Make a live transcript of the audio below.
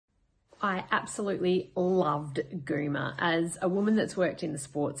I absolutely loved Ghoomer. As a woman that's worked in the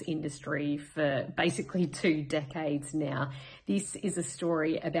sports industry for basically 2 decades now, this is a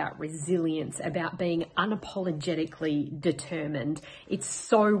story about resilience, about being unapologetically determined. It's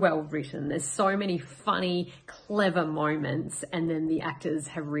so well written. There's so many funny, clever moments, and then the actors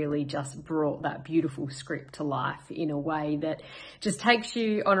have really just brought that beautiful script to life in a way that just takes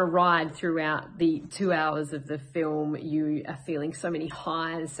you on a ride throughout the 2 hours of the film. You are feeling so many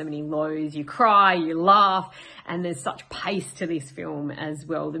highs, so many lows. You cry, you laugh, and there's such pace to this film as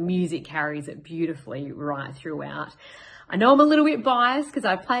well. The music carries it beautifully right throughout. I know I'm a little bit biased because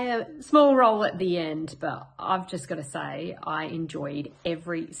I play a small role at the end, but I've just got to say I enjoyed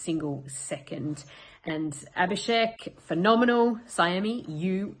every single second. And Abhishek, phenomenal. Saiyami,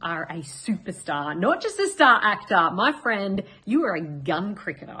 you are a superstar, not just a star actor. My friend, you are a gun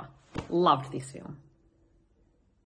cricketer. Loved this film.